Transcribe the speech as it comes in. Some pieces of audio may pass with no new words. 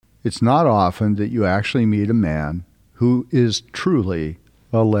It's not often that you actually meet a man who is truly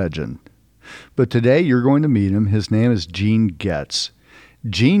a legend. But today you're going to meet him. His name is Gene Getz.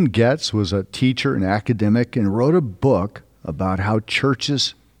 Gene Getz was a teacher and academic and wrote a book about how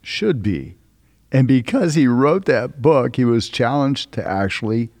churches should be. And because he wrote that book, he was challenged to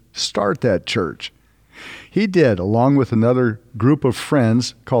actually start that church. He did, along with another group of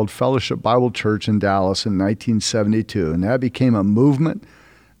friends called Fellowship Bible Church in Dallas in 1972. And that became a movement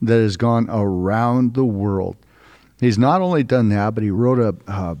that has gone around the world. He's not only done that, but he wrote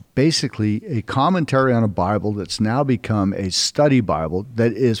basically a commentary on a Bible that's now become a study Bible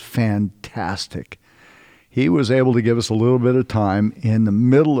that is fantastic. He was able to give us a little bit of time in the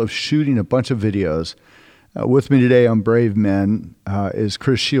middle of shooting a bunch of videos. With me today on Brave Men is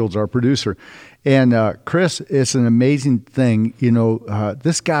Chris Shields, our producer. And Chris, it's an amazing thing. You know,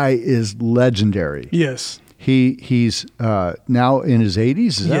 this guy is legendary. Yes. He's now in his 80s.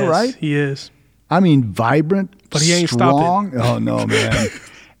 Is that right? He is. I mean, vibrant, but he ain't strong. stopping. Oh, no, man.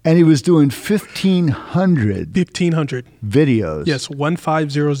 And he was doing 1,500 videos. Yes,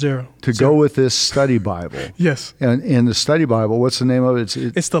 1500. To go with this study Bible. Yes. And in the study Bible, what's the name of it?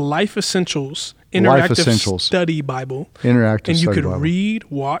 It's the Life Essentials Interactive Study Bible. Interactive Study Bible. And you could read,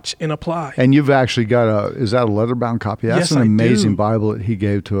 watch, and apply. And you've actually got is that a leather-bound copy? That's an amazing Bible that he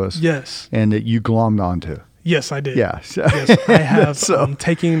gave to us. Yes. And that you glommed onto. Yes, I did. Yes. Yes, I have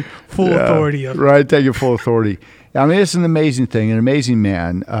taking full authority of it. Right, taking full authority. I mean, it's an amazing thing, an amazing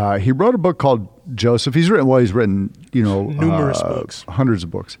man. He wrote a book called Joseph. He's written, numerous books, hundreds of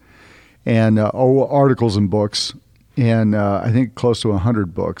books, and articles and books, and I think close to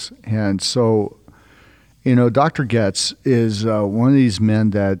 100 books. And so, Dr. Getz is one of these men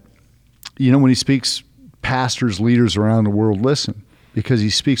that, when he speaks, pastors, leaders around the world listen because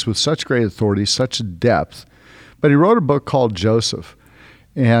he speaks with such great authority, such depth. But he wrote a book called Joseph.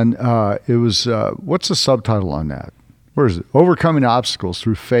 And it was, what's the subtitle on that? Where is it? Overcoming Obstacles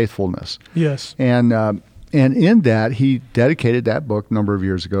Through Faithfulness. Yes. And in that, he dedicated that book a number of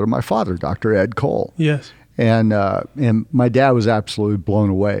years ago to my father, Dr. Ed Cole. Yes. And my dad was absolutely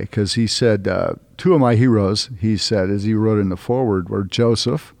blown away because he said, two of my heroes, he said, as he wrote in the foreword, were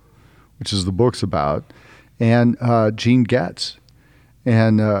Joseph, which is the book's about, and Gene Getz.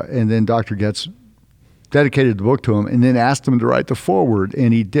 And then Dr. Getz dedicated the book to him and then asked him to write the foreword,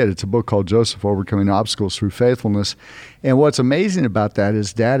 and he did. It's a book called Joseph, Overcoming Obstacles Through Faithfulness. And what's amazing about that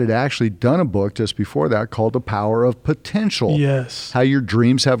is Dad had actually done a book just before that called The Power of Potential. Yes. How your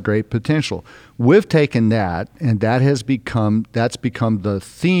dreams have great potential. We've taken that, and that's become the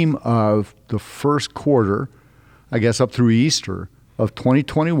theme of the first quarter, I guess up through Easter of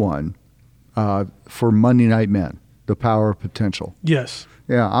 2021 for Monday Night Men, The Power of Potential. Yes.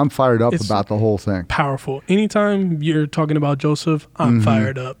 Yeah, I'm fired up about the whole thing. Powerful. Anytime you're talking about Joseph, I'm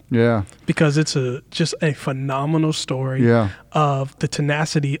fired up. Yeah. Because it's just a phenomenal story of the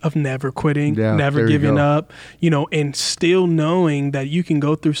tenacity of never quitting, never giving up, and still knowing that you can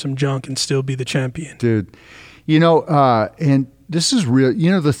go through some junk and still be the champion. Dude, and this is real.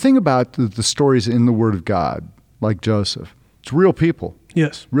 The thing about the stories in the Word of God, like Joseph, it's real people.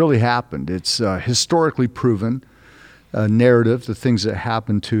 Yes. Really happened. It's historically proven. Narrative, the things that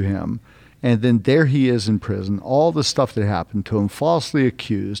happened to him. And then there he is in prison, all the stuff that happened to him, falsely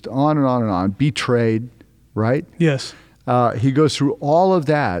accused, on and on and on, betrayed, right? Yes. He goes through all of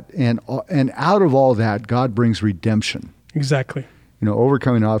that, and out of all that, God brings redemption. Exactly.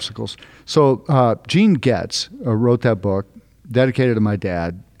 Overcoming obstacles. So Gene Getz wrote that book, dedicated to my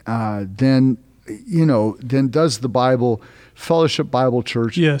dad, then does the Bible, Fellowship Bible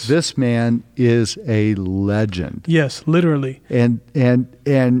Church. Yes. This man is a legend. Yes, literally. And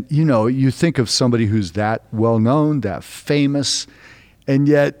you think of somebody who's that well known, that famous, and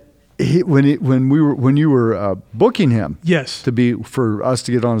yet when you were booking him, yes, for us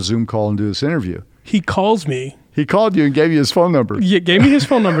to get on a Zoom call and do this interview, he calls me. He called you and gave you his phone number. Yeah, gave me his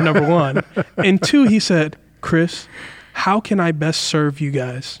phone number, number one, and two, he said, "Chris, how can I best serve you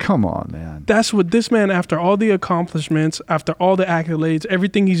guys?" Come on, man. That's what this man, after all the accomplishments, after all the accolades,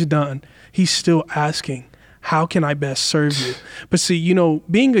 everything he's done, he's still asking, how can I best serve you? But see,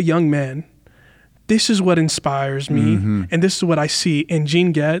 being a young man, this is what inspires me, and this is what I see in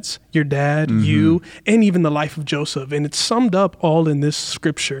Gene Getz, your dad, you, and even the life of Joseph. And it's summed up all in this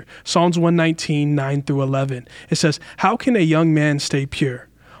scripture, Psalms 119, 9 through 11. It says, how can a young man stay pure?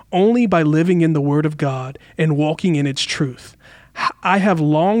 Only by living in the Word of God and walking in its truth. I have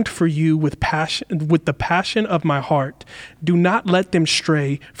longed for you with passion, with the passion of my heart. Do not let them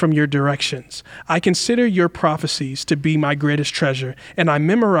stray from your directions. I consider your prophecies to be my greatest treasure, and I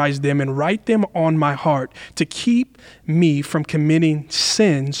memorize them and write them on my heart to keep me from committing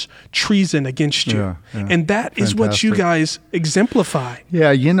sins, treason against you. And that is what you guys exemplify.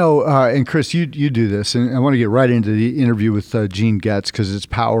 Yeah, and Chris, you do this, and I want to get right into the interview with Gene Getz because it's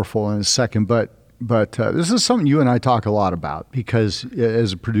powerful in a second, but this is something you and I talk a lot about because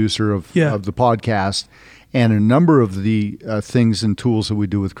as a producer of the podcast and a number of the things and tools that we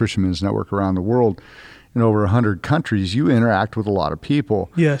do with Christian Men's Network around the world in over 100 countries, you interact with a lot of people.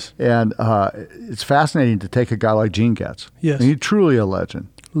 Yes. And it's fascinating to take a guy like Gene Getz. Yes. And he's truly a legend.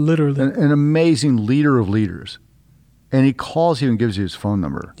 Literally. An amazing leader of leaders. And he calls you and gives you his phone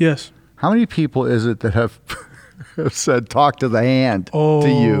number. Yes. How many people is it that have said, talk to the hand to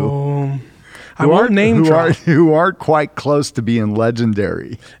you? I won't name drop. Who aren't quite close to being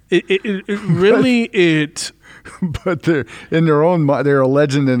legendary. It really but they're in their own mind. They're a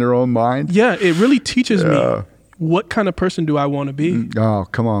legend in their own mind. Yeah, it really teaches me what kind of person do I want to be. Oh,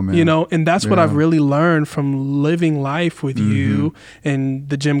 come on, man. And that's what I've really learned from living life with you and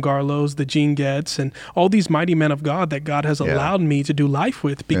the Jim Garlows, the Gene Getz, and all these mighty men of God that God has allowed me to do life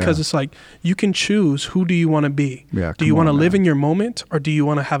with, because it's like you can choose who do you want to be. Yeah, do you want to live in your moment, or do you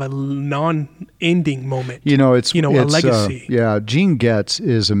want to have a non-ending moment? It's a legacy. Gene Getz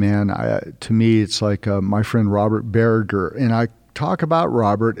is a man. To me, it's like my friend Robert Berger, and I talk about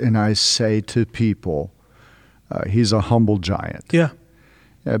Robert, and I say to people, he's a humble giant. Yeah.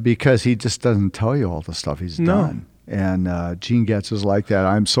 Because he just doesn't tell you all the stuff he's done. And Gene Getz is like that.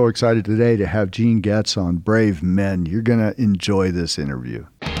 I'm so excited today to have Gene Getz on Brave Men. You're going to enjoy this interview.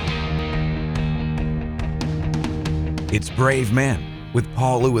 It's Brave Men with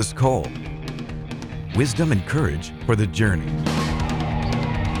Paul Lewis Cole. Wisdom and courage for the journey.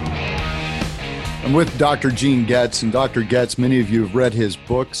 I'm with Dr. Gene Getz. And Dr. Getz, many of you have read his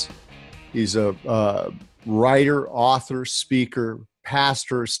books. He's a writer, author, speaker,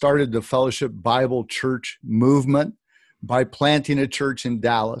 pastor, started the Fellowship Bible Church movement by planting a church in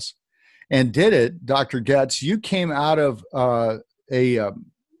Dallas, and did it. Dr. Getz, you came out of a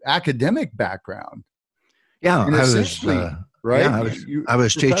academic background. Yeah, and I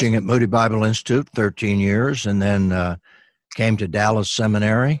was teaching at Moody Bible Institute 13 years, and then came to Dallas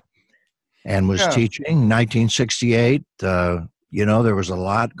Seminary and was teaching 1968. There was a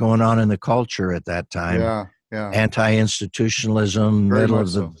lot going on in the culture at that time. Anti-institutionalism, middle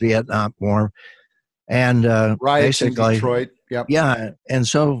of the Vietnam War. And riots in basically, Detroit. Yep. Yeah. And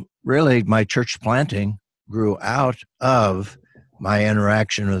so really my church planting grew out of my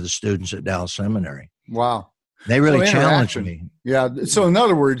interaction with the students at Dallas Seminary. Wow. They really challenged me. Yeah. So in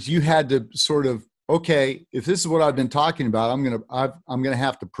other words, you had to sort of, okay, if this is what I've been talking about, I'm going to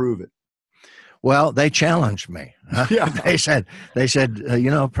have to prove it. Well, they challenged me. Yeah. They said,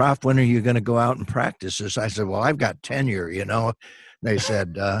 Prof, when are you going to go out and practice this? I said, well, I've got tenure, They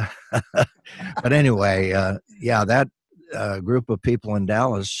said, but anyway, that group of people in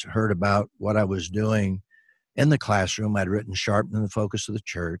Dallas heard about what I was doing in the classroom. I'd written Sharpening the Focus of the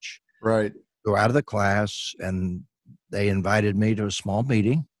Church. Right. Go out of the class, and they invited me to a small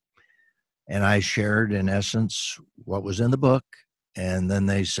meeting, and I shared, in essence, what was in the book. And then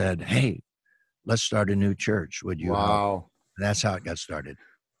they said, hey, let's start a new church. Would you? Wow. And that's how it got started.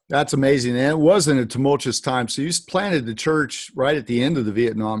 That's amazing. And it wasn't a tumultuous time. So you planted the church right at the end of the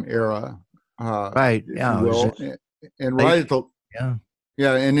Vietnam era. Right. Yeah. And right at the,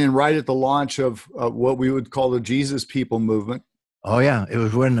 and then right at the launch of what we would call the Jesus People movement. Oh yeah.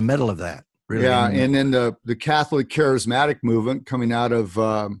 We're in the middle of that. Really. Yeah. And then the Catholic charismatic movement coming out of,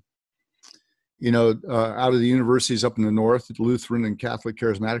 out of the universities up in the north, Lutheran and Catholic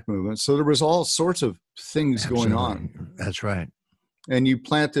charismatic movements. So there was all sorts of things going on. That's right. And you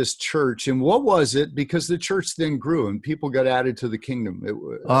plant this church. And what was it? Because the church then grew and people got added to the kingdom.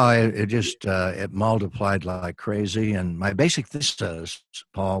 It multiplied like crazy. And my basic thesis,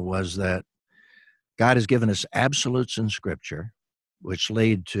 Paul, was that God has given us absolutes in Scripture, which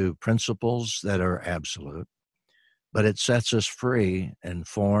lead to principles that are absolute, but it sets us free in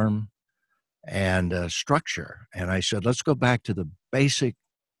form and structure. And I said, let's go back to the basic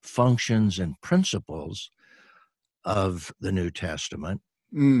functions and principles of the New Testament,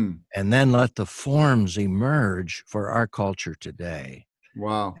 and then let the forms emerge for our culture today.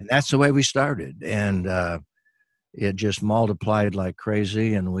 Wow. And that's the way we started. And it just multiplied like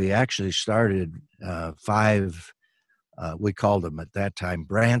crazy. And we actually started 5, we called them at that time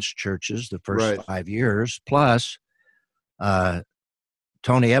branch churches the first 5 years, plus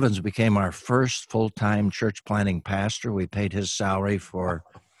Tony Evans became our first full-time church planting pastor. We paid his salary for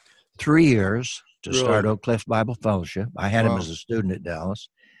 3 years to start Oak Cliff Bible Fellowship. I had him as a student at Dallas.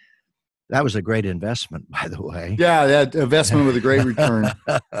 That was a great investment, by the way. Yeah, that investment with a great return.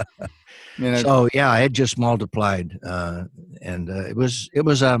 So yeah, I had just multiplied, and it was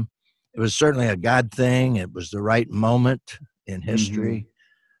certainly a God thing. It was the right moment in history.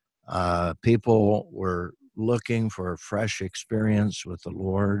 People were looking for a fresh experience with the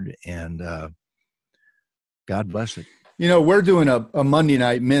Lord, and God bless it. We're doing a Monday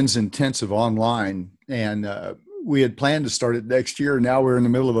night men's intensive online, and we had planned to start it next year. Now we're in the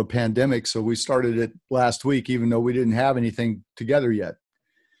middle of a pandemic, so we started it last week, even though we didn't have anything together yet.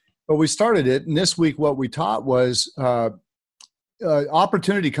 But we started it, and this week what we taught was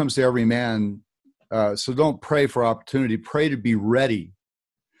opportunity comes to every man, so don't pray for opportunity. Pray to be ready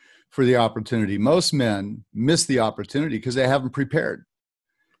for the opportunity. Most men miss the opportunity because they haven't prepared.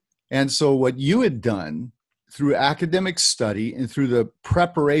 And so what you had done through academic study and through the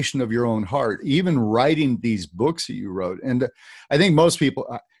preparation of your own heart, even writing these books that you wrote. And I think most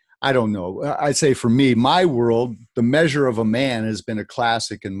people, I don't know, I'd say for me, my world, The Measure of a Man has been a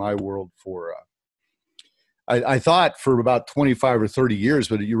classic in my world for, I thought for about 25 or 30 years,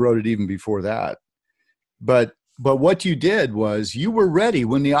 but you wrote it even before that. But what you did was you were ready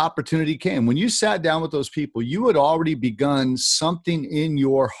when the opportunity came. When you sat down with those people, you had already begun something in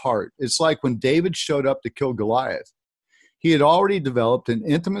your heart. It's like when David showed up to kill Goliath. He had already developed an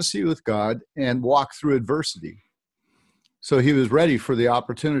intimacy with God and walked through adversity. So he was ready for the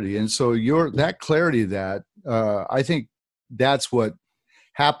opportunity. And so that clarity that, I think that's what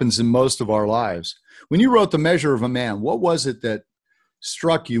happens in most of our lives. When you wrote The Measure of a Man, what was it that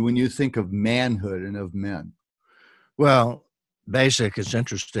struck you when you think of manhood and of men? Well, it's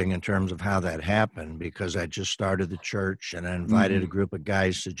interesting in terms of how that happened, because I just started the church and I invited a group of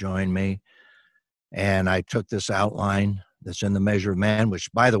guys to join me. And I took this outline that's in The Measure of Man,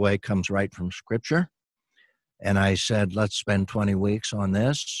 which, by the way, comes right from Scripture. And I said, let's spend 20 weeks on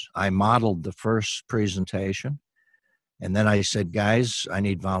this. I modeled the first presentation. And then I said, guys, I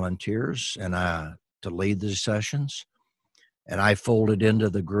need volunteers and to lead these sessions. And I folded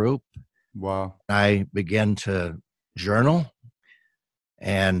into the group. Wow. I began to journal,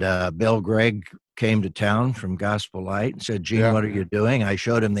 and Bill Gregg came to town from Gospel Light and said, Gene, what are you doing? I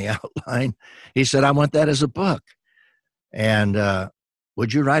showed him the outline. He said, I want that as a book. And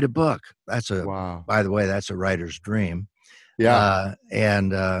would you write a book? Wow. By the way, that's a writer's dream. Yeah.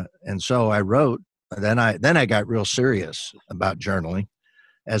 And so I wrote. Then I got real serious about journaling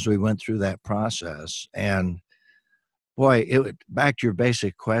as we went through that process. And boy, back to your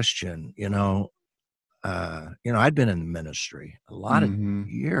basic question, I'd been in the ministry a lot of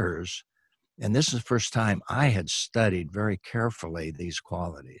years, and this is the first time I had studied very carefully these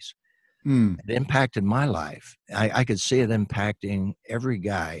qualities. It impacted my life. I could see it impacting every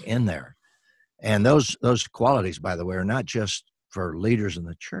guy in there. And those qualities, by the way, are not just for leaders in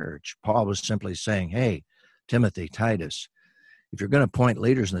the church. Paul was simply saying, hey, Timothy, Titus, if you're going to appoint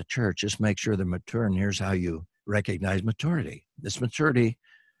leaders in the church, just make sure they're mature, and here's how you recognize maturity. This maturity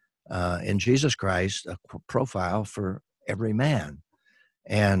in Jesus Christ, a profile for every man.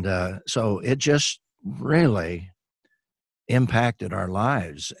 And so it just really impacted our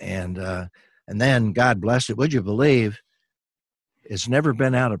lives. And then God bless it. Would you believe it's never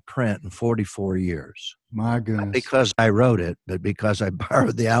been out of print in 44 years? My goodness. Not because I wrote it, but because I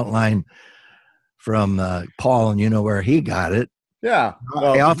borrowed the outline from Paul, and you know where he got it. Yeah.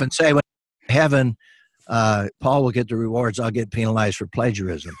 Well, I often say when heaven, Paul will get the rewards, I'll get penalized for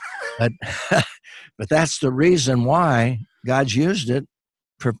plagiarism. But that's the reason why God's used it.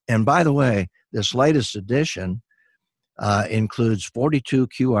 And by the way, this latest edition includes 42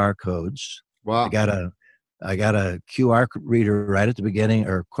 QR codes. Wow. I got a QR reader right at the beginning,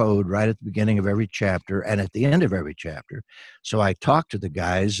 or code right at the beginning of every chapter and at the end of every chapter. So I talk to the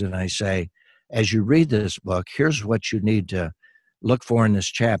guys and I say, as you read this book, here's what you need to look for in this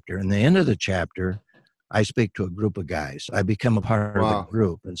chapter. And the end of the chapter, I speak to a group of guys. I become a part of the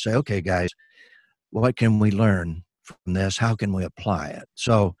group and say, okay, guys, what can we learn from this? How can we apply it?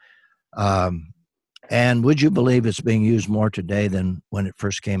 So, and would you believe it's being used more today than when it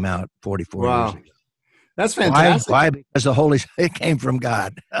first came out 44 years ago? That's fantastic. Why? Because it came from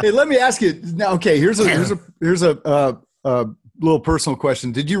God. Hey, let me ask you now. Okay, here's a little personal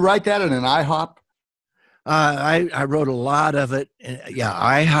question. Did you write that in an IHOP? I wrote a lot of it. Yeah,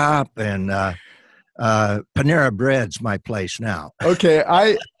 IHOP and Panera Bread's my place now. Okay,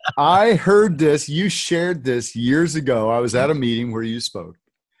 I heard this. You shared this years ago. I was at a meeting where you spoke,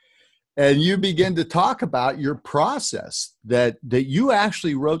 and you begin to talk about your process that you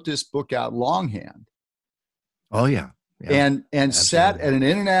actually wrote this book out longhand. Oh yeah. And absolutely. Sat at an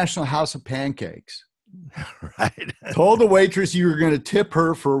International House of Pancakes. Right. Told the waitress you were going to tip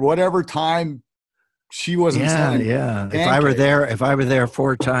her for whatever time she wasn't selling. Yeah. Pancakes. If I were there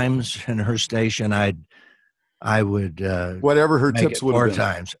 4 times in her station, I would whatever her make tips it would have 4 been.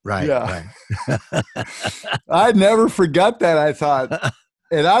 times. Right. Yeah. Right. I'd never forgot that. I thought,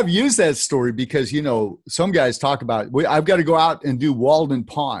 and I've used that story because, you know, some guys talk about, I've got to go out and do Walden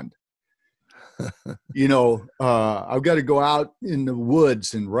Pond. You know, I've got to go out in the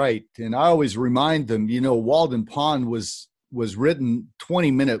woods and write. And I always remind them, you know, Walden Pond was written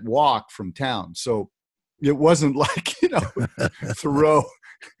 20-minute walk from town. So it wasn't like, you know, Thoreau,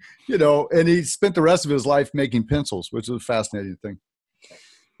 you know, and he spent the rest of his life making pencils, which is a fascinating thing.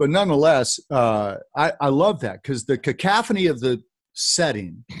 But nonetheless, I love that because the cacophony of the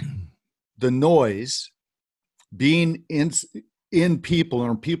setting, the noise, being in people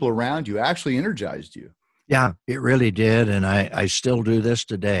and people around you actually energized you. Yeah, it really did. And I still do this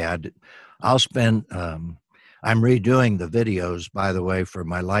today. I'll spend, I'm redoing the videos, by the way, for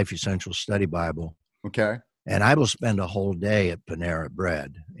my Life Essentials Study Bible. Okay. And I will spend a whole day at Panera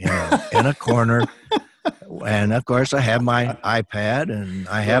Bread in a corner. And of course, I have my iPad and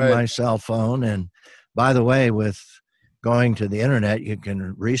I have my cell phone. And by the way, with going to the internet, you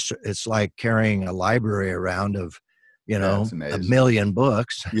can research. It's like carrying a library around of, you know, a million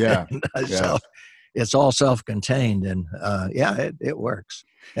books. Yeah. So it's all self-contained, and it works.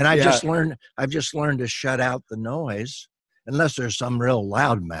 And I've just learned to shut out the noise unless there's some real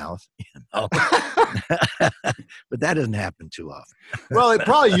loudmouth, you know. But that doesn't happen too often. Well, it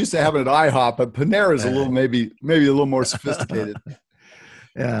probably used to happen at IHOP, but Panera is a little maybe a little more sophisticated.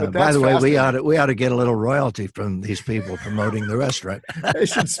 Yeah. By the way, we ought to get a little royalty from these people promoting the restaurant. They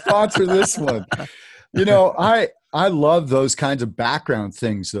should sponsor this one. You know, I love those kinds of background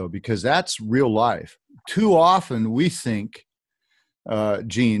things though, because that's real life. Too often we think,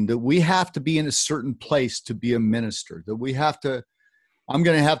 Gene, that we have to be in a certain place to be a minister, that we have to, I'm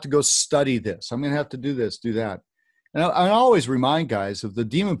going to have to go study this. I'm going to have to do this, do that. And I always remind guys of the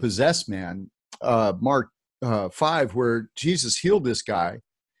demon-possessed man, Mark 5, where Jesus healed this guy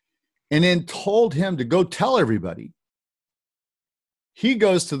and then told him to go tell everybody. He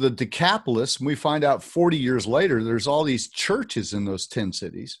goes to the Decapolis, and we find out 40 years later, there's all these churches in those 10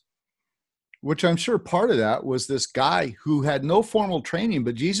 cities, which I'm sure part of that was this guy who had no formal training,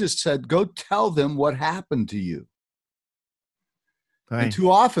 but Jesus said, go tell them what happened to you. Right. And too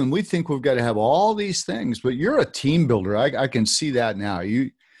often we think we've got to have all these things, but you're a team builder. I can see that now.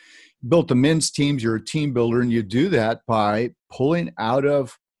 You built the men's teams, you're a team builder, and you do that by pulling out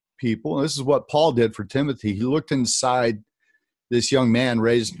of people. And this is what Paul did for Timothy. He looked inside this young man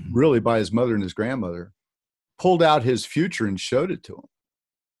raised really by his mother and his grandmother, pulled out his future and showed it to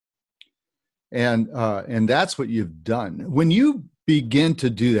him. And that's what you've done. When you begin to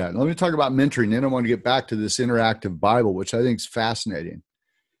do that, let me talk about mentoring, then I want to get back to this interactive Bible, which I think is fascinating.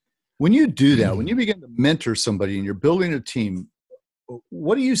 When you do that, when you begin to mentor somebody and you're building a team,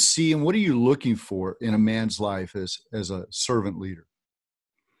 what do you see and what are you looking for in a man's life as a servant leader?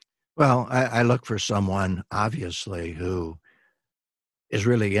 Well, I look for someone, obviously, who is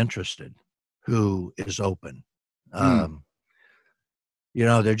really interested, who is open. You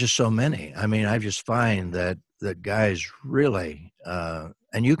know, there are just so many. I mean, I just find that guys really,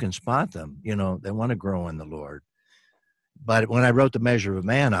 and you can spot them, you know, they want to grow in the Lord. But when I wrote The Measure of a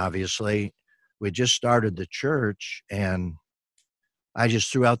Man, obviously, we just started the church, and I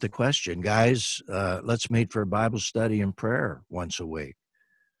just threw out the question, guys, let's meet for a Bible study and prayer once a week.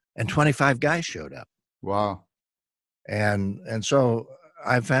 And 25 guys showed up. Wow. And so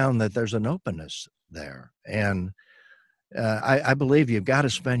I found that there's an openness there. And I believe you've got to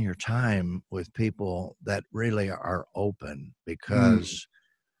spend your time with people that really are open, because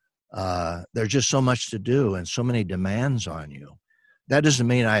there's just so much to do and so many demands on you. That doesn't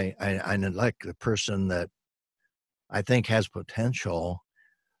mean I neglect the person that I think has potential,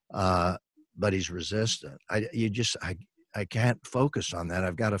 but he's resistant. I can't focus on that.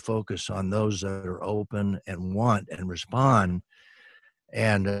 I've got to focus on those that are open and want and respond.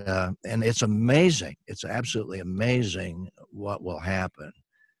 And it's amazing. It's absolutely amazing what will happen.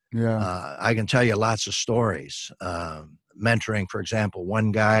 Yeah. I can tell you lots of stories. Mentoring, for example,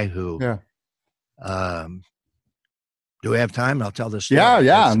 one guy who, do we have time? I'll tell this story.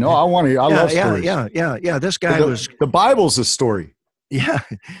 Yeah. No, I love stories. Yeah. This guy the Bible's a story. Yeah.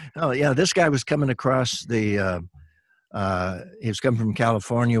 Oh yeah. This guy was coming across he was coming from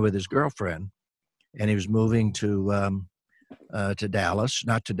California with his girlfriend, and he was moving to to Dallas,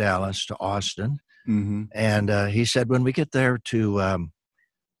 not to Dallas, to Austin. Mm-hmm. And he said, when we get there to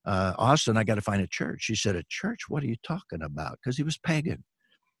Austin, I got to find a church. He said, a church? What are you talking about? Because he was pagan.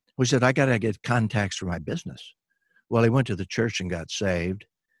 We said, I got to get contacts for my business. Well, he went to the church and got saved.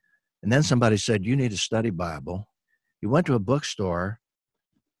 And then somebody said, you need a study Bible. He went to a bookstore,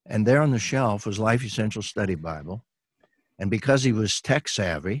 and there on the shelf was Life Essential Study Bible. And because he was tech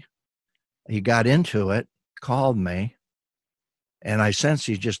savvy, he got into it, called me, and I sensed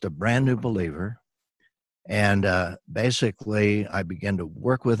he's just a brand new believer. And basically, I began to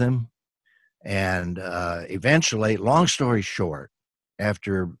work with him. And eventually, long story short,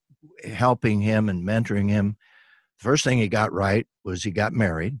 after helping him and mentoring him, the first thing he got right was he got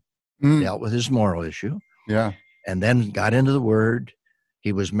married, dealt with his moral issue, and then got into the Word.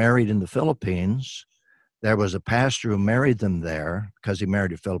 He was married in the Philippines. There was a pastor who married them there because he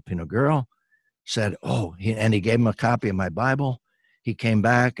married a Filipino girl, said, and he gave him a copy of my Bible. He came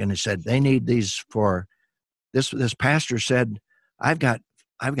back and he said, they need these for this. This pastor said, I've got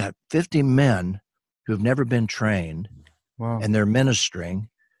 50 men who've never been trained. Wow. And they're ministering.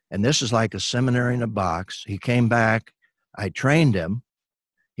 And this is like a seminary in a box. He came back. I trained him.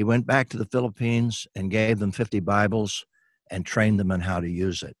 He went back to the Philippines and gave them 50 Bibles and trained them on how to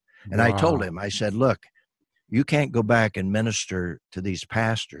use it. And I told him, I said, look, you can't go back and minister to these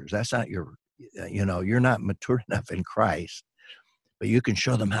pastors. That's not you're not mature enough in Christ, but you can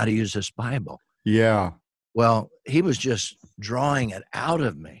show them how to use this Bible. Yeah. Well, he was just drawing it out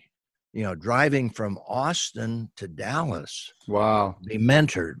of me, driving from Austin to Dallas. Wow. Be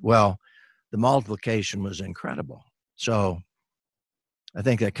mentored. Well, the multiplication was incredible. So I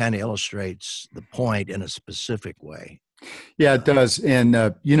think that kind of illustrates the point in a specific way. Yeah, it does. And,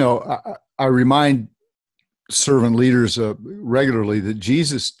 I remind servant leaders regularly that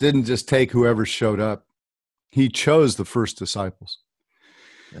Jesus didn't just take whoever showed up. He chose the first disciples.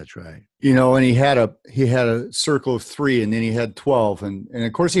 That's right. And he had a circle of 3, and then he had 12. And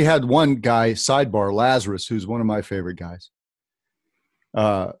of course he had one guy, sidebar, Lazarus, who's one of my favorite guys,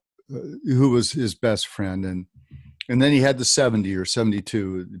 who was his best friend. And then he had the 70 or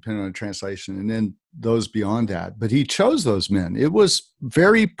 72, depending on the translation, and then those beyond that. But he chose those men. It was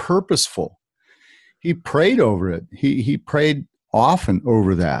very purposeful. He prayed over it. He prayed often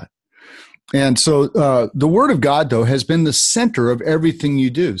over that. And so the Word of God, though, has been the center of everything you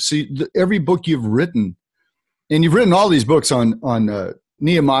do. See, every book you've written, and you've written all these books on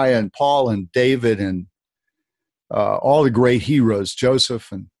Nehemiah and Paul and David and all the great heroes,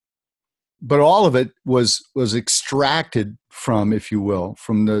 Joseph, but all of it was extracted from, if you will,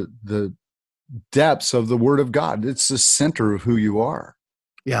 from the depths of the Word of God. It's the center of who you are.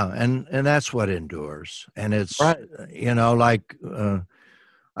 Yeah, and that's what endures. And it's, right.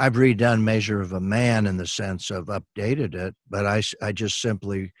 I've redone Measure of a Man in the sense of updated it, but I just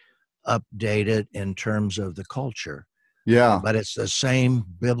simply update it in terms of the culture. Yeah. But it's the same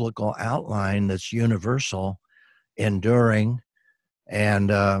biblical outline that's universal, enduring. And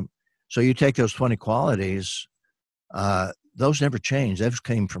so you take those 20 qualities, those never change. Those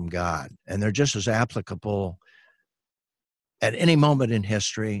came from God. And they're just as applicable at any moment in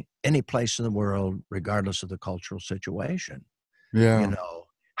history, any place in the world, regardless of the cultural situation. Yeah.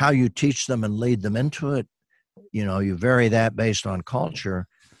 How you teach them and lead them into it, you vary that based on culture.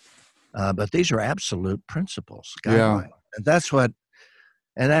 But these are absolute principles. Yeah. And that's what,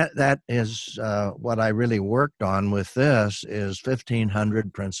 and that is what I really worked on with this is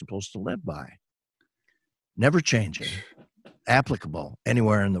 1,500 principles to live by. Never changing, applicable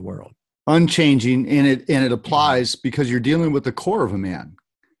anywhere in the world. Unchanging, and it applies because you're dealing with the core of a man.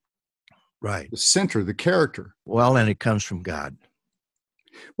 Right. The center, the character. Well, and it comes from God.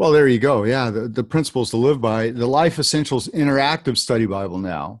 Well, there you go. Yeah, the principles to live by. The Life Essentials Interactive Study Bible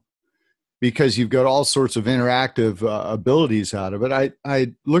now, because you've got all sorts of interactive abilities out of it.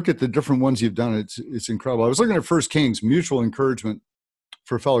 I look at the different ones you've done. It's incredible. I was looking at 1 Kings, mutual encouragement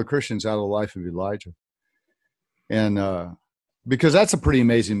for fellow Christians out of the life of Elijah. And because that's a pretty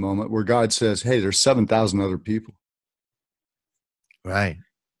amazing moment where God says, hey, there's 7,000 other people. Right.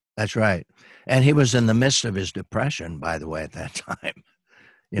 That's right. And he was in the midst of his depression, by the way, at that time.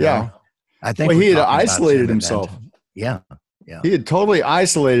 You know? I think he had isolated himself. Yeah. He had totally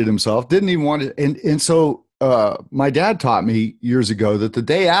isolated himself, didn't even want to. And so my dad taught me years ago that the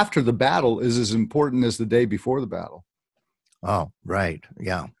day after the battle is as important as the day before the battle. Oh, right.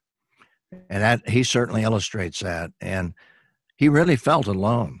 Yeah. And that he certainly illustrates that. And he really felt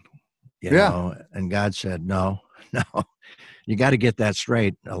alone, you know, and God said, no, you got to get that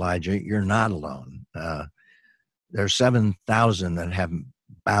straight, Elijah. You're not alone. There's 7,000 that haven't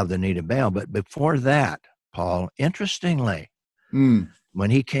bowed the knee to Baal. But before that, Paul. Interestingly, when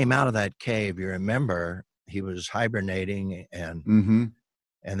he came out of that cave, you remember he was hibernating, and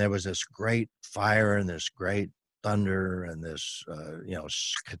there was this great fire and this great thunder and this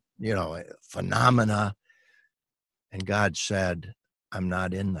phenomena, and God said, I'm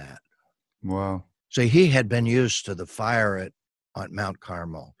not in that. Wow. So he had been used to the fire on Mount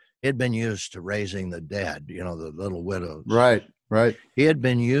Carmel. He had been used to raising the dead, the little widows. Right. He had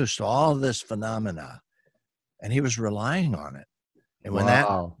been used to all this phenomena, and he was relying on it. And when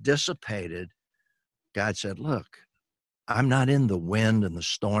that dissipated, God said, look, I'm not in the wind and the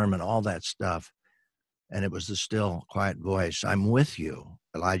storm and all that stuff. And it was the still, quiet voice. I'm with you,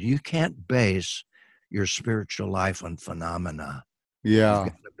 Elijah. You can't base your spiritual life on phenomena. Yeah.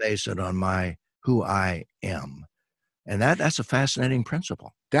 You've got to base it on who I am. And that's a fascinating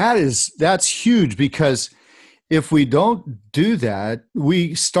principle. That's huge, because if we don't do that,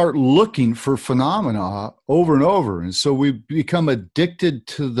 we start looking for phenomena over and over. And so we become addicted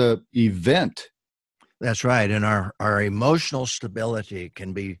to the event. That's right. And our emotional stability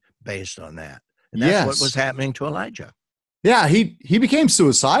can be based on that. And that's what was happening to Elijah. Yeah, he became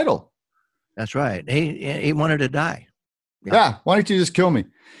suicidal. That's right. He wanted to die. Yeah, why don't you just kill me?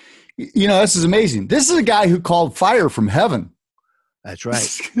 This is amazing. This is a guy who called fire from heaven. That's right.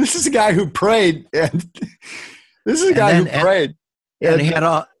 This is a guy who prayed, and this is a guy who prayed. And he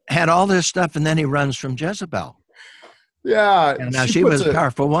had all this stuff, and then he runs from Jezebel. Yeah. And now she was a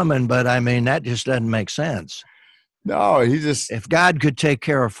powerful woman, but I mean, that just doesn't make sense. No, if God could take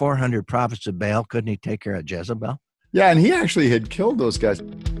care of 400 prophets of Baal, couldn't he take care of Jezebel? Yeah, and he actually had killed those guys.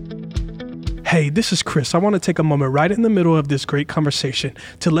 Hey, this is Chris. I want to take a moment right in the middle of this great conversation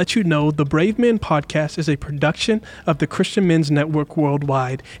to let you know the Brave Men Podcast is a production of the Christian Men's Network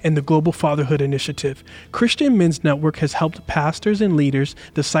Worldwide and the Global Fatherhood Initiative. Christian Men's Network has helped pastors and leaders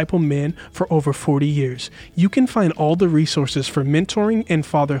disciple men for over 40 years. You can find all the resources for mentoring and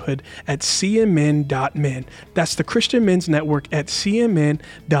fatherhood at cmn.men. That's the Christian Men's Network at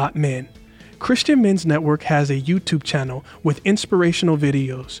cmn.men. Christian Men's Network has a YouTube channel with inspirational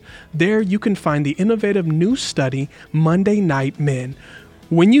videos. There you can find the innovative new study, Monday Night Men.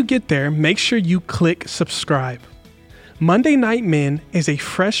 When you get there, make sure you click subscribe. Monday Night Men is a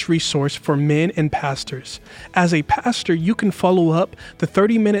fresh resource for men and pastors. As a pastor, you can follow up the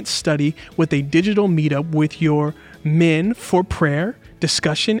 30-minute study with a digital meetup with your men for prayer,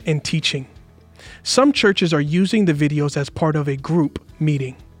 discussion, and teaching. Some churches are using the videos as part of a group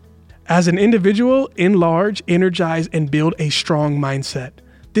meeting. As an individual, enlarge, energize, and build a strong mindset.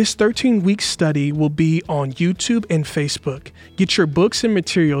 This 13-week study will be on YouTube and Facebook. Get your books and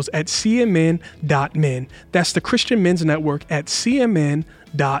materials at cmn.men. That's the Christian Men's Network at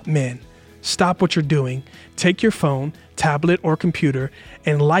cmn.men. Stop what you're doing, take your phone, tablet, or computer,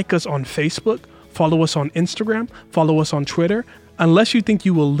 and like us on Facebook, follow us on Instagram, follow us on Twitter. Unless you think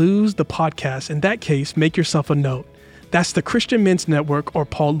you will lose the podcast, in that case, make yourself a note. That's the Christian Men's Network, or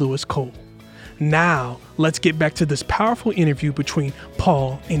Paul Lewis Cole. Now, let's get back to this powerful interview between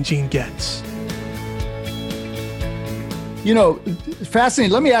Paul and Gene Getz.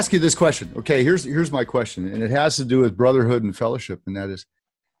 Fascinating. Let me ask you this question. Okay, here's my question, and it has to do with brotherhood and fellowship, and that is,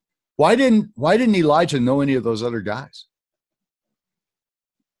 why didn't Elijah know any of those other guys?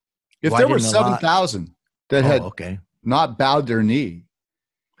 If there were 7,000 that had not bowed their knee.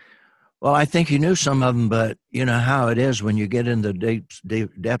 Well, I think he knew some of them, but you know how it is when you get in the deep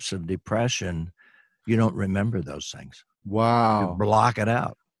depths of depression, you don't remember those things. Wow. You block it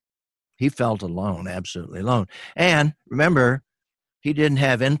out. He felt alone, absolutely alone. And remember, he didn't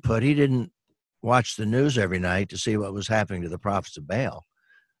have input. He didn't watch the news every night to see what was happening to the prophets of Baal.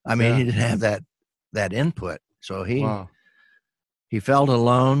 I mean, he didn't have that input. So he felt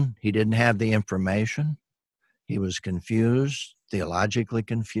alone. He didn't have the information. He was confused, theologically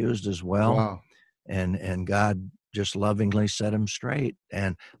confused as well. Wow. And God just lovingly set him straight.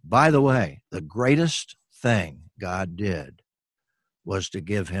 And by the way, the greatest thing God did was to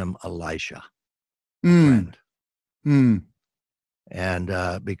give him Elisha, a friend.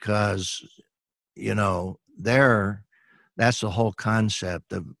 And because, that's the whole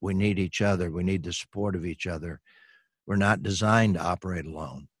concept of we need each other. We need the support of each other. We're not designed to operate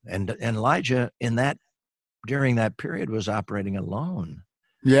alone. And Elijah during that period was operating alone.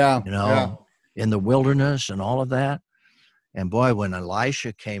 In the wilderness and all of that. And boy, when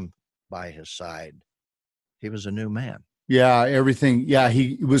Elisha came by his side, he was a new man. Yeah, everything. Yeah,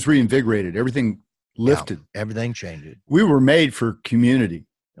 he was reinvigorated. Everything lifted. Yeah, everything changed. We were made for community.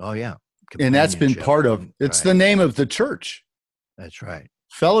 Oh, yeah. And that's been part of, it's the name of the church. That's right.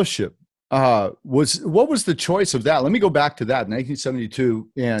 Fellowship. What was the choice of that? Let me go back to that, 1972,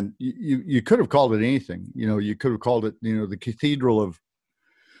 and you could have called it anything. You could have called it, the Cathedral of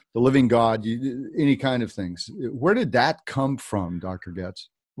the Living God, any kind of things. Where did that come from, Dr. Getz?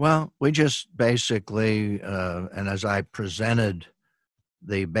 Well, we just basically, and as I presented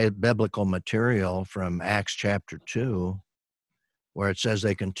the biblical material from Acts chapter 2, where it says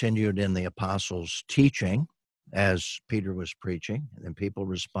they continued in the apostles' teaching as Peter was preaching, and people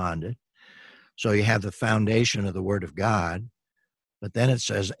responded. So you have the foundation of the Word of God, but then it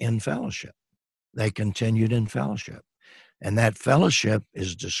says in fellowship. They continued in fellowship. And that fellowship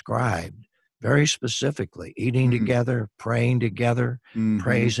is described very specifically, eating together, praying together,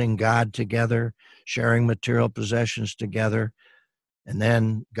 praising God together, sharing material possessions together. And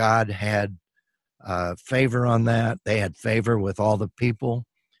then God had favor on that. They had favor with all the people,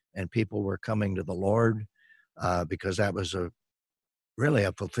 and people were coming to the Lord because that was really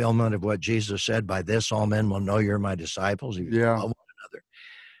a fulfillment of what Jesus said, by this all men will know you're my disciples. You love one another.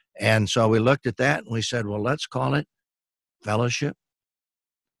 And so we looked at that and we said, well, let's call it fellowship.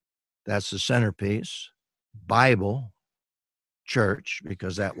 That's the centerpiece. Bible, church,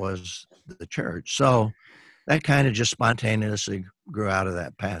 because that was the church. So that kind of just spontaneously grew out of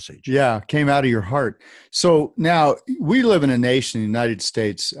that passage. Yeah, came out of your heart. So now we live in a nation, the United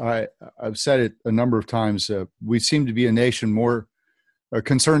States. I've said it a number of times. We seem to be a nation more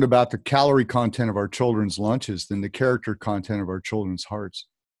concerned about the calorie content of our children's lunches than the character content of our children's hearts.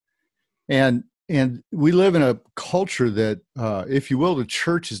 And we live in a culture that, if you will, the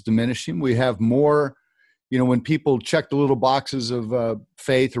church is diminishing. We have more, when people check the little boxes of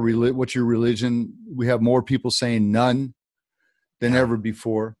faith or what's your religion, we have more people saying none than ever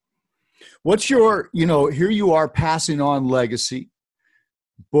before. What's your, here you are passing on legacy,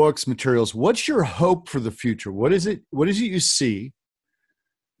 books, materials. What's your hope for the future? What is it you see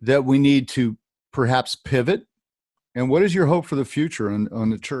that we need to perhaps pivot? And what is your hope for the future on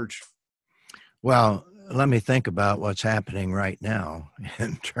the church? Well, let me think about what's happening right now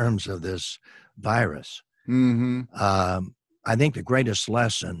in terms of this virus. I think the greatest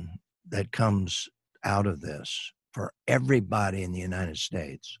lesson that comes out of this for everybody in the United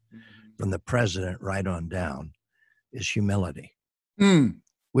States, from the president right on down, is humility.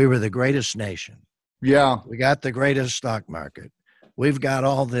 We were the greatest nation. Yeah. We got the greatest stock market. We've got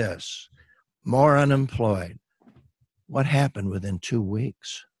all this, more unemployed. What happened within 2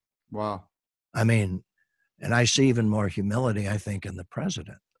 weeks? Wow. I mean, and I see even more humility, I think, in the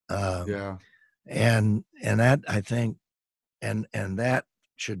president. And that, I think, and that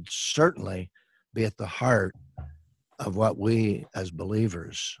should certainly be at the heart of what we as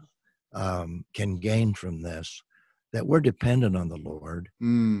believers can gain from this, that we're dependent on the Lord,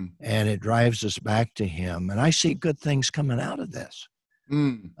 and it drives us back to Him. And I see good things coming out of this,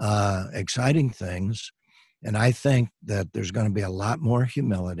 exciting things. And I think that there's going to be a lot more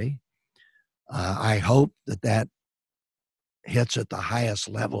humility. I hope that hits at the highest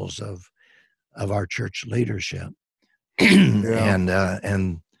levels of our church leadership,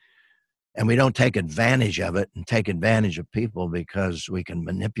 and we don't take advantage of it and take advantage of people because we can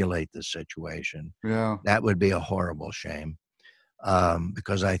manipulate the situation. Yeah, that would be a horrible shame,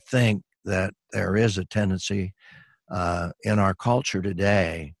 because I think that there is a tendency in our culture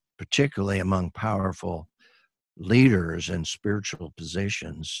today, particularly among powerful leaders in spiritual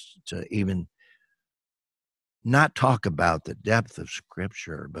positions, to even not talk about the depth of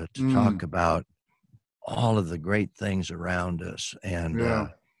Scripture, but to talk about all of the great things around us. And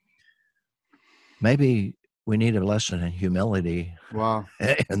maybe we need a lesson in humility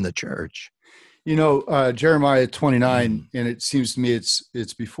in the church. Jeremiah 29, and it seems to me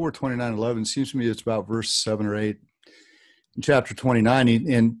it's before 29:11. Seems to me it's about verse 7 or 8 in chapter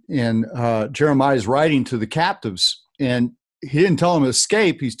 29. And Jeremiah is writing to the captives, and he didn't tell them to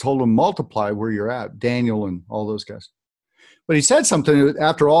escape. He's told them multiply where you're at, Daniel and all those guys. But he said something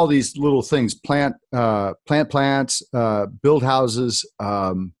after all these little things: plant plants, build houses,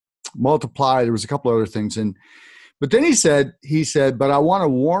 multiply. There was a couple other things, but then he said, but I want to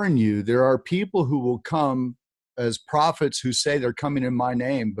warn you, there are people who will come as prophets who say they're coming in my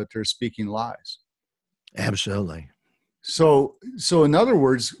name, but they're speaking lies. Absolutely. So in other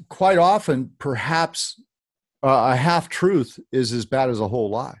words, quite often, perhaps a half truth is as bad as a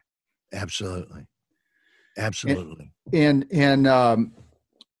whole lie. Absolutely. And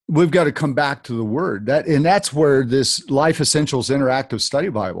we've got to come back to the Word. That's where this Life Essentials Interactive Study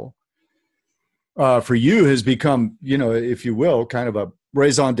Bible for you has become, if you will, kind of a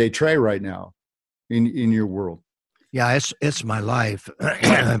raison d'etre right now in your world. Yeah, it's my life.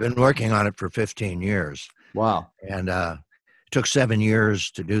 I've been working on it for 15 years. Wow. And took 7 years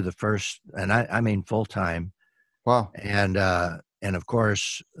to do the first, and I mean full time. Wow. And of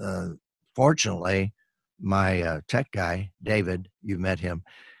course, fortunately, my tech guy, David, you met him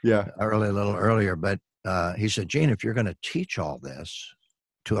Yeah. a little earlier, but he said, Gene, if you're going to teach all this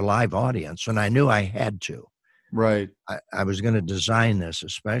to a live audience, and I knew I had to, Right. I was going to design this,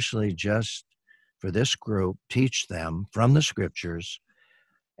 especially just for this group, teach them from the scriptures.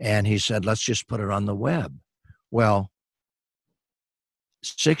 And he said, let's just put it on the web. Well,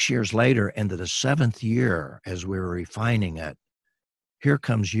 6 years later, into the 7th year, as we were refining it, here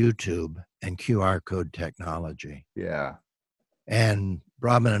comes YouTube and QR code technology. Yeah. And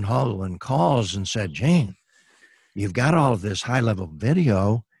Broadman and Holden calls and said, Gene, you've got all of this high-level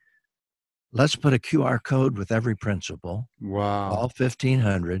video. Let's put a QR code with every principle, Wow. all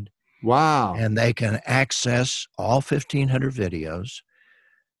 1,500, Wow. and they can access all 1,500 videos.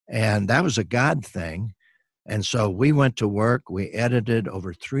 And that was a God thing. And so we went to work. We edited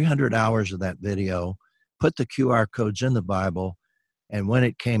over 300 hours of that video, put the QR codes in the Bible. And when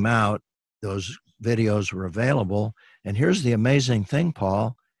it came out, those videos were available. And here's the amazing thing,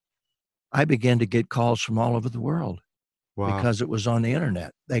 Paul. I began to get calls from all over the world because it was on the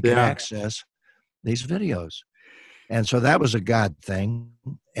internet. They could access these videos. And so that was a God thing.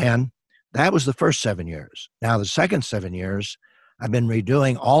 And that was the first 7 years. Now, the second 7 years, I've been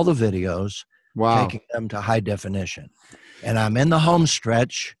redoing all the videos, taking them to high definition. And I'm in the home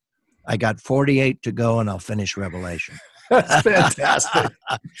stretch. I got 48 to go, and I'll finish Revelation. That's fantastic.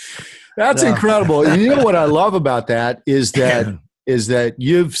 That's incredible. And you know what I love about that is that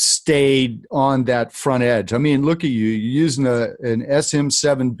you've stayed on that front edge. I mean, look at you. You're using an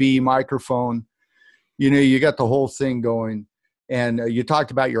SM7B microphone. You know, you got the whole thing going. And you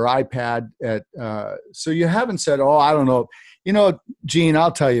talked about your iPad. So you haven't said, oh, I don't know. You know, Gene,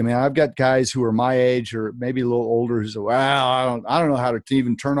 I'll tell you, man, I've got guys who are my age or maybe a little older who say, well, I don't know how to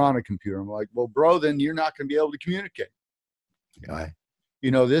even turn on a computer. I'm like, well, bro, then you're not going to be able to communicate. Right. You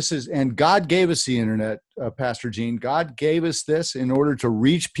know, and God gave us the internet, Pastor Gene. God gave us this in order to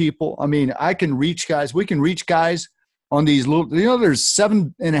reach people. I mean, we can reach guys on these little, there's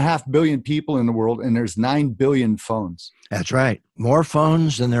 7.5 billion people in the world and there's 9 billion phones. That's right. More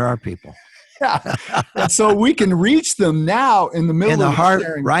phones than there are people. Yeah. And so we can reach them now in the middle of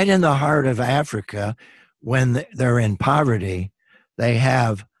right in the heart of Africa, when they're in poverty, they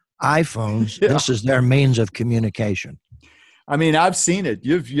have iPhones. Yeah. This is their means of communication. I mean, I've seen it.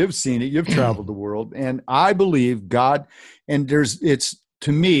 You've seen it. You've traveled the world. And I believe God, and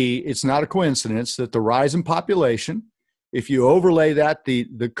to me, it's not a coincidence that the rise in population, if you overlay that,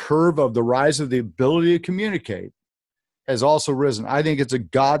 the curve of the rise of the ability to communicate has also risen. I think it's a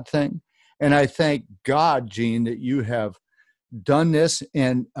God thing. And I thank God, Gene, that you have done this.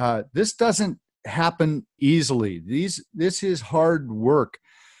 And this doesn't happen easily. This is hard work.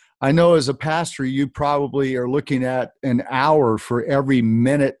 I know as a pastor, you probably are looking at an hour for every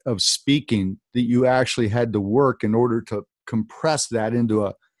minute of speaking that you actually had to work in order to compress that into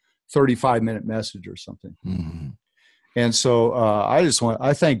a 35-minute message or something. Mm-hmm. And so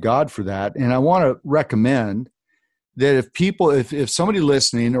I thank God for that. And I want to recommend that if somebody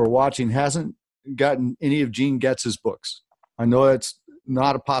listening or watching hasn't gotten any of Gene Getz's books, I know that's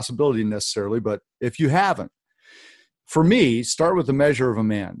not a possibility necessarily, but if you haven't, for me, start with The Measure of a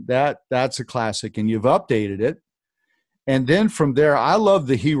Man. That's a classic, and you've updated it. And then from there, I love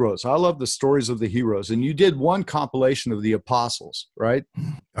the heroes. I love the stories of the heroes. And you did one compilation of the apostles, right?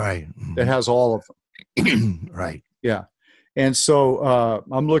 Right. That has all of them. Right. Yeah. And so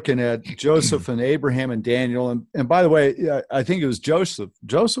I'm looking at Joseph and Abraham and Daniel. And by the way, I think it was Joseph.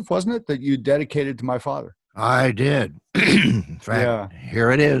 Joseph, wasn't it, that you dedicated to my father? I did. In fact,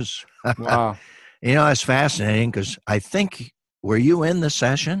 Here it is. Wow. You know, it's fascinating because I think, were you in the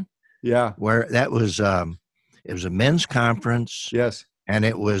session? Yeah. Where that was, it was a men's conference. Yes. And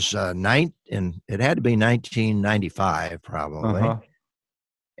it was it had to be 1995 probably. Uh-huh.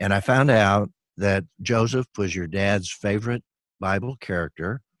 And I found out that Joseph was your dad's favorite Bible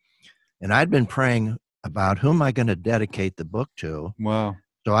character. And I'd been praying about who am I going to dedicate the book to. Wow.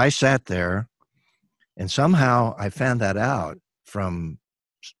 So I sat there and somehow I found that out from,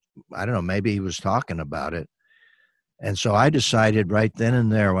 I don't know, maybe he was talking about it. And so I decided right then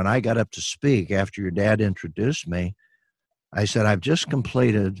and there, when I got up to speak after your dad introduced me, I said, I've just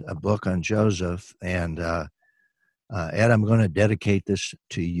completed a book on Joseph, and Ed, I'm going to dedicate this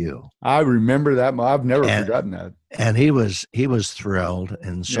to you. I remember that. I've never forgotten that. And he was thrilled.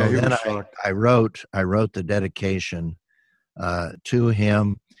 And so then I wrote the dedication to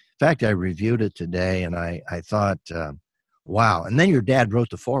him. In fact, I reviewed it today, and I thought, wow. And then your dad wrote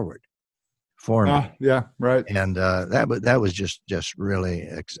the foreword for me. Yeah, right. And that was just really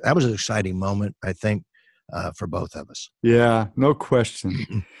that was an exciting moment, I think, for both of us. Yeah, no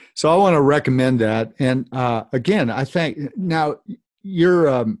question. So I want to recommend that. And again, I think now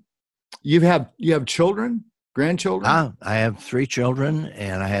you have children, grandchildren. I have 3 children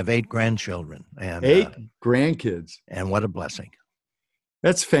and I have 8 grandchildren, and 8 grandkids. and what a blessing.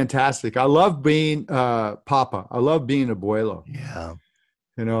 That's fantastic. I love being Papa. I love being abuelo. Yeah.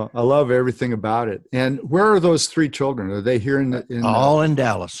 I love everything about it. And where are those 3 children? Are they here in all in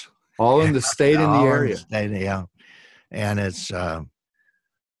Dallas? All in the state, in the area? Yeah. And it's,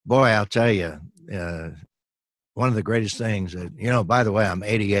 boy, I'll tell you, one of the greatest things that, by the way, I'm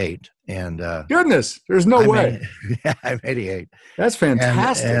 88. And goodness, there's no way. Yeah, I'm 88. That's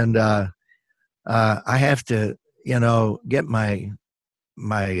fantastic. And I have to, get my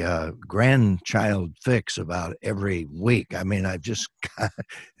grandchild fix about every week. I mean, I just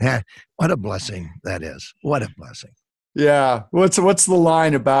what a blessing that is. What a blessing. Yeah. What's the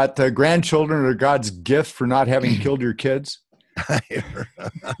line about grandchildren are God's gift for not having killed your kids?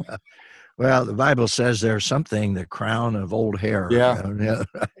 Well, the Bible says there's something, the crown of old hair. Yeah.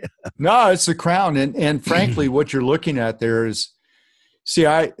 No, it's the crown. And frankly, what you're looking at there is, see,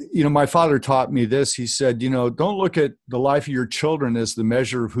 my father taught me this. He said, don't look at the life of your children as the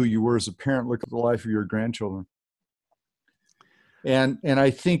measure of who you were as a parent. Look at the life of your grandchildren. And I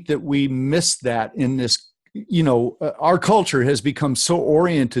think that we miss that in this, our culture has become so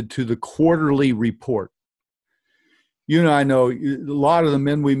oriented to the quarterly report. I know a lot of the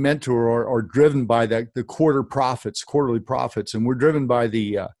men we mentor are driven by the quarterly profits. And we're driven by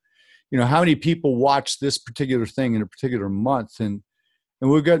the, how many people watch this particular thing in a particular month. And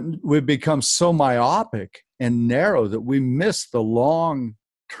we've become so myopic and narrow that we miss the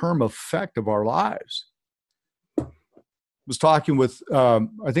long-term effect of our lives. I was talking with, I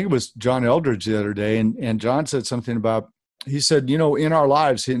think it was John Eldridge the other day, and John said something about, he said, in our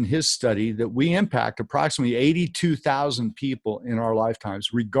lives, in his study, that we impact approximately 82,000 people in our lifetimes,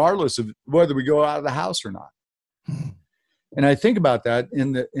 regardless of whether we go out of the house or not. And I think about that,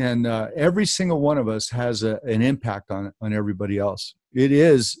 and every single one of us has an impact on everybody else. It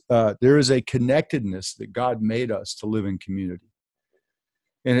is there is a connectedness that God made us to live in community,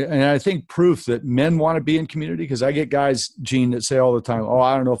 and I think proof that men want to be in community, because I get guys, Gene, that say all the time, "Oh,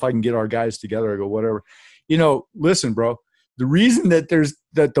 I don't know if I can get our guys together." I go, "Whatever." Listen, bro. The reason that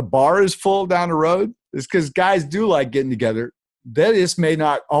the bar is full down the road is because guys do like getting together. That is may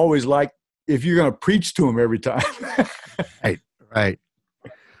not always like if you're going to preach to them every time. Right.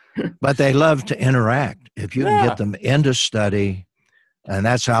 But they love to interact. If you can get them into study, and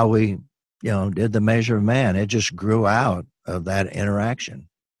that's how we, did the measure of man. It just grew out of that interaction.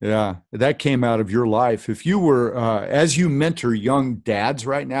 Yeah, that came out of your life. If you were, as you mentor young dads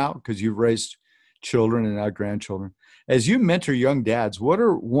right now, because you've raised children and now grandchildren, as you mentor young dads, what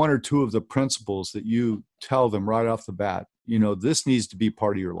are 1 or 2 of the principles that you tell them right off the bat? This needs to be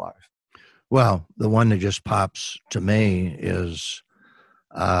part of your life. Well, the one that just pops to me is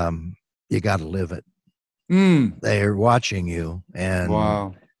you got to live it. They're watching you, and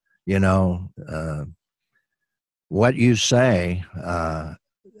wow. What you say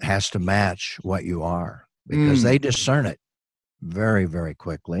has to match what you are, because they discern it very, very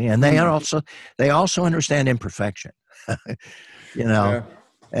quickly, and they also understand imperfection.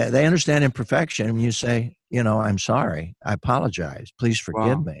 They understand imperfection. And you say, I'm sorry, I apologize, please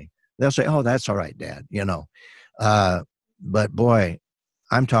forgive me. They'll say, oh, that's all right, Dad. But boy,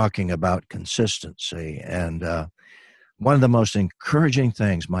 I'm talking about consistency. And one of the most encouraging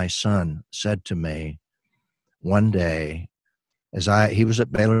things my son said to me one day, he was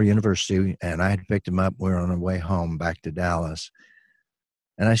at Baylor University, and I had picked him up. We were on our way home back to Dallas.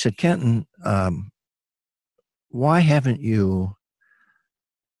 And I said, Kenton, why haven't you,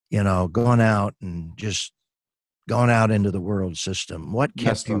 gone out into the world system? What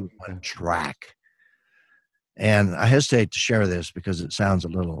kept you on track? And I hesitate to share this because it sounds a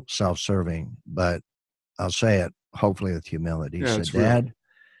little self-serving, but I'll say it hopefully with humility.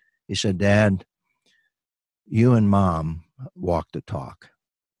 He said, Dad, you and Mom walk the talk.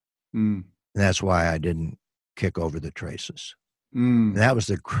 And that's why I didn't kick over the traces. And that was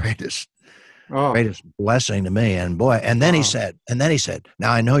the greatest blessing to me. And boy, and then he said,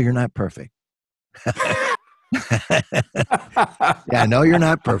 now I know you're not perfect. Yeah, I know you're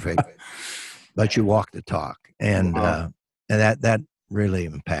not perfect, but you walk the talk. And that really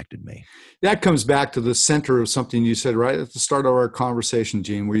impacted me. That comes back to the center of something you said right at the start of our conversation,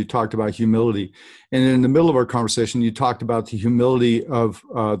 Gene, where you talked about humility. And in the middle of our conversation, you talked about the humility of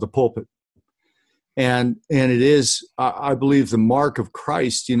the pulpit. And it is, I believe, the mark of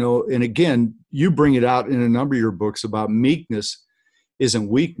Christ, and again, you bring it out in a number of your books about meekness isn't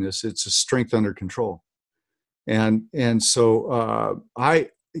weakness, it's a strength under control. And so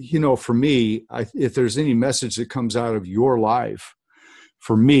for me, if there's any message that comes out of your life,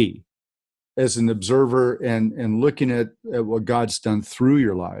 for me, as an observer and looking at what God's done through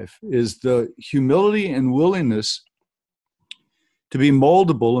your life, is the humility and willingness to be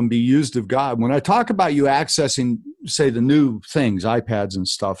moldable and be used of God. When I talk about you accessing, say, the new things, iPads and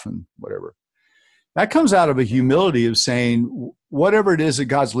stuff and whatever, that comes out of a humility of saying, whatever it is that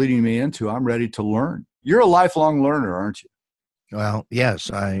God's leading me into, I'm ready to learn. You're a lifelong learner, aren't you? Well,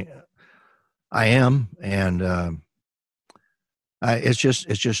 yes, I am, and it's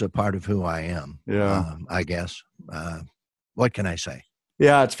just a part of who I am. Yeah, I guess. What can I say?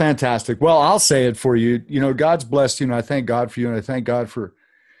 Yeah, it's fantastic. Well, I'll say it for you. God's blessed you, and I thank God for you, and I thank God for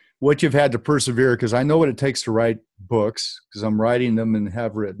what you've had to persevere, because I know what it takes to write books, because I'm writing them and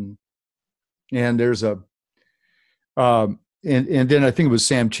have written. And there's and then I think it was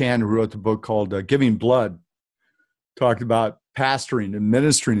Sam Chan who wrote the book called Giving Blood, talked about pastoring and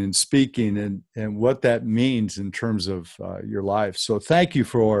ministering and speaking and what that means in terms of your life. So thank you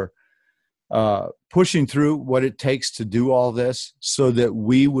for pushing through what it takes to do all this so that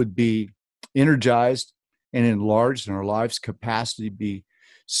we would be energized and enlarged in our lives, capacity be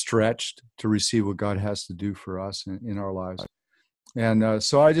stretched to receive what God has to do for us in our lives. And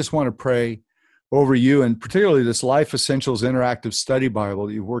so I just want to pray over you, and particularly this Life Essentials Interactive Study Bible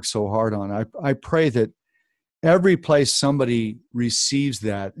that you've worked so hard on. I pray that every place somebody receives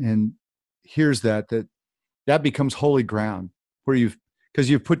that and hears that becomes holy ground because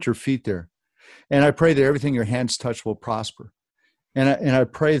you've put your feet there. And I pray that everything your hands touch will prosper. And I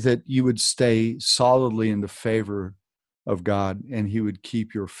pray that you would stay solidly in the favor of God, and he would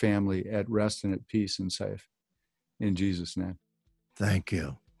keep your family at rest and at peace and safe. In Jesus' name. Thank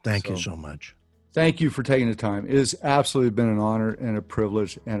you. Thank you so much. Thank you for taking the time. It has absolutely been an honor and a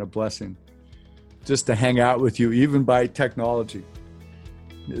privilege and a blessing just to hang out with you, even by technology.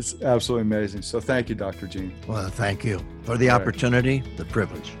 It's absolutely amazing. So thank you, Dr. Gene. Well, thank you for the opportunity, the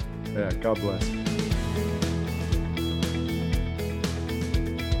privilege. Yeah, God bless.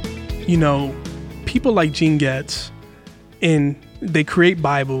 People like Gene Getz, and they create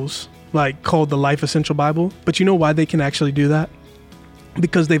Bibles like called the Life Essential Bible. But you know why they can actually do that?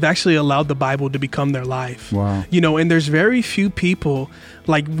 Because they've actually allowed the Bible to become their life. Wow. And there's very few people,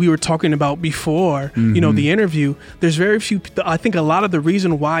 like we were talking about before, the interview, there's very few, I think a lot of the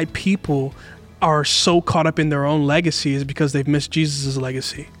reason why people are so caught up in their own legacy is because they've missed Jesus's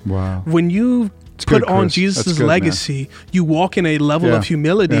legacy. Wow. When you put on Jesus's legacy, you walk in a level of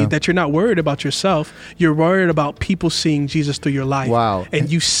humility that you're not worried about yourself. You're worried about people seeing Jesus through your life. Wow.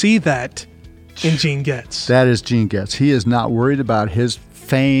 And you see that in Gene Getz. That is Gene Getz. He is not worried about his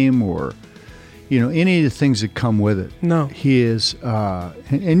fame or, any of the things that come with it. No. He is,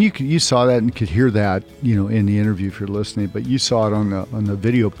 and you saw that and could hear that, in the interview if you're listening, but you saw it on the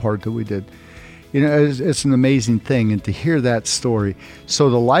video part that we did. It's an amazing thing, and to hear that story. So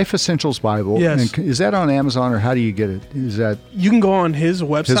the Life Essentials Bible, yes. Is that on Amazon, or how do you get it? Is that you can go on his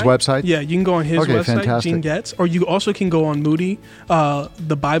website? His website? Yeah, you can go on his website, fantastic. Gene Getz, or you also can go on Moody,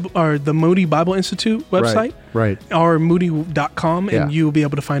 the Bible or the Moody Bible Institute website, right, or Moody.com, and you'll be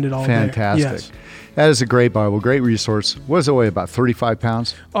able to find it all fantastic. there. Yes. That is a great Bible, great resource. What does it weigh, about 35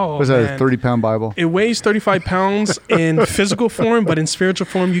 pounds? Oh, was that a 30-pound Bible? It weighs 35 pounds in physical form, but in spiritual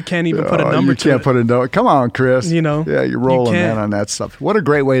form, you can't even put a number to it. You can't put a number. Come on, Chris. Yeah, you're rolling, man, on that stuff. What a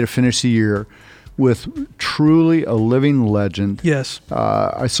great way to finish the year with truly a living legend. Yes.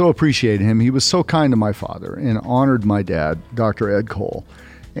 I so appreciate him. He was so kind to my father and honored my dad, Dr. Ed Cole.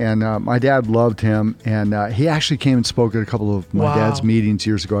 And my dad loved him, and he actually came and spoke at a couple of my dad's meetings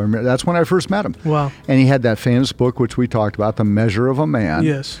years ago. I remember, that's when I first met him. Wow. And he had that famous book, which we talked about, The Measure of a Man,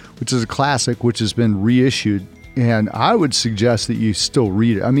 yes, which is a classic, which has been reissued. And I would suggest that you still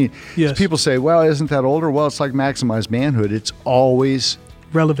read it. I mean, yes. People say, well, isn't that older? Well, it's like Maximize Manhood. It's always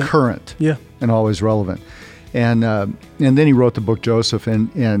relevant, current, and always relevant. And then he wrote the book Joseph,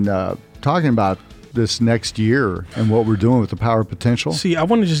 and talking about this next year and what we're doing with the Power of Potential. See, I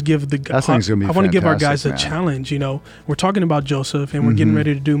want to just give our guys a challenge. We're talking about Joseph, and we're getting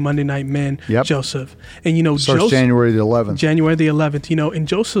ready to do Monday Night Men. Joseph, and starts Joseph, January the 11th. January the 11th. And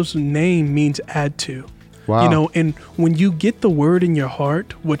Joseph's name means add to. Wow. And when you get the word in your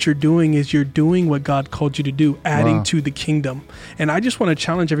heart, what you're doing is you're doing what God called you to do, adding to the kingdom. And I just want to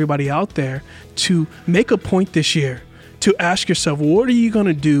challenge everybody out there to make a point this year to ask yourself, what are you going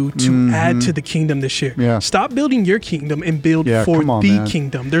to do to add to the kingdom this year? Yeah. Stop building your kingdom and build for the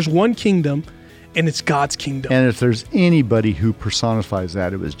kingdom. There's one kingdom, and it's God's kingdom. And if there's anybody who personifies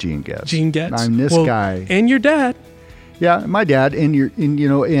that, it was Gene Getz. Gene Getz. I'm this guy. And your dad. Yeah, my dad,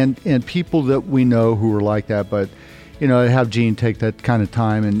 and people that we know who were like that, but to have Gene take that kind of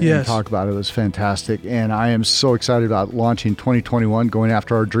time and talk about it was fantastic. And I am so excited about launching 2021, going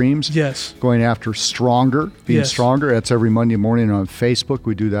after our dreams. Yes. Going after stronger, being stronger. That's every Monday morning on Facebook.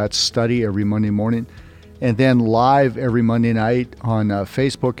 We do that study every Monday morning. And then live every Monday night on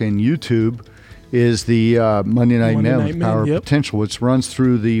Facebook and YouTube is the Monday Night Men with Power of Potential, which runs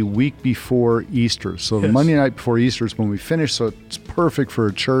through the week before Easter. So the Monday night before Easter is when we finish, so it's perfect for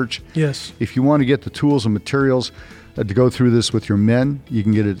a church. Yes. If you want to get the tools and materials to go through this with your men, you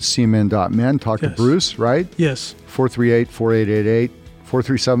can get it at cmn.men. Talk to Bruce, right? Yes. 438-4888,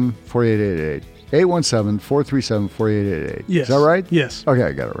 437-4888, 817-437-4888. Yes. Is that right? Yes. Okay,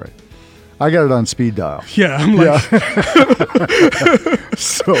 I got it right. I got it on speed dial. Yeah, I'm like...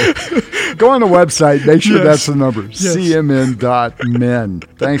 So go on the website. Make sure that's the number. Yes. cmn.men.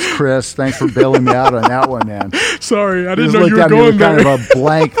 Thanks, Chris. Thanks for bailing me out on that one, man. Sorry, I didn't Just know you were looked at me going with there. kind of a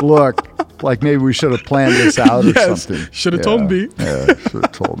blank look, like maybe we should have planned this out or something. Should have told me. Yeah, should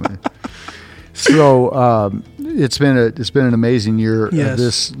have told me. So it's been an amazing year.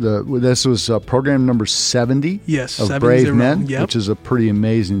 Yes. This was program number 70 Yes, of 70. Brave Men, which is a pretty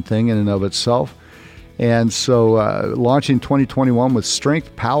amazing thing in and of itself. And so launching 2021 with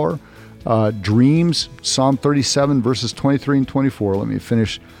strength, power, dreams, Psalm 37 verses 23 and 24. Let me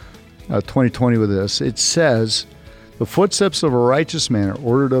finish 2020 with this. It says, the footsteps of a righteous man are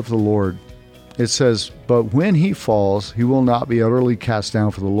ordered of the Lord. It says, but when he falls, he will not be utterly cast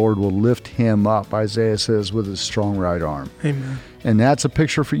down, for the Lord will lift him up, Isaiah says, with his strong right arm. Amen. And that's a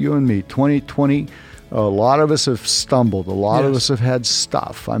picture for you and me. 2020, a lot of us have stumbled. A lot of us have had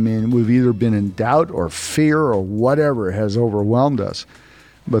stuff. I mean, we've either been in doubt or fear or whatever has overwhelmed us.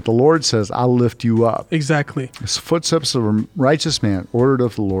 But the Lord says, I'll lift you up. Exactly. It's footsteps of a righteous man, ordered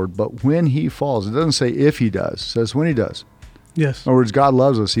of the Lord. But when he falls, it doesn't say if he does. It says when he does. Yes. In other words, God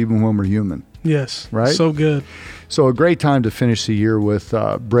loves us even when we're human. Yes. Right? So good. So a great time to finish the year with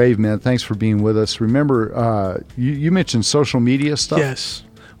Brave Men. Thanks for being with us. Remember, you mentioned social media stuff. Yes.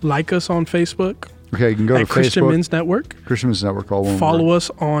 Like us on Facebook. Okay, you can go to Christian Facebook. Men's Network. Christian Men's Network, all one Follow word.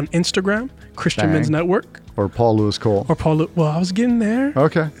 us on Instagram, Christian Men's Network. Or Paul Lewis Cole. Or Paul. Well, I was getting there.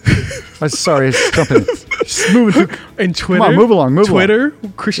 Okay. Sorry, it's jumping. Just moving through. And Twitter. Come on, move along. Twitter,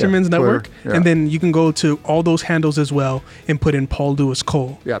 Christian Men's Twitter, Network. yeah. And then you can go to all those handles as well and put in Paul Lewis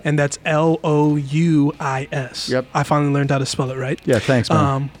Cole. Yep. And that's Louis. Yep. I finally learned how to spell it right. Yeah, thanks,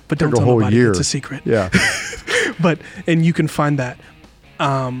 man. But don't Took a tell whole nobody. year. It's a secret. Yeah. And you can find that.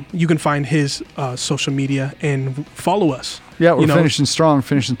 You can find his social media and follow us. Yeah, we're finishing strong,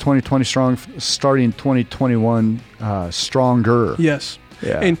 finishing 2020 strong, starting 2021 stronger. Yes.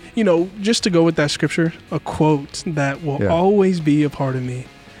 Yeah. And, just to go with that scripture, a quote that will always be a part of me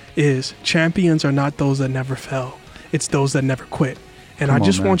is, champions are not those that never fell. It's those that never quit. And I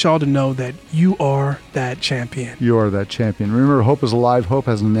just want y'all to know that you are that champion. You are that champion. Remember, hope is alive. Hope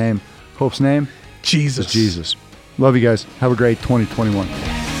has a name. Hope's name? Jesus. It's Jesus. Love you guys. Have a great 2021.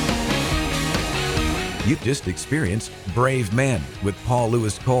 You just experienced Brave Men with Paul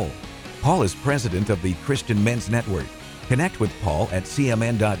Lewis Cole. Paul is president of the Christian Men's Network. Connect with Paul at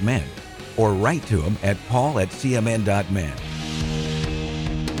cmn.men or write to him at paul@cmn.men.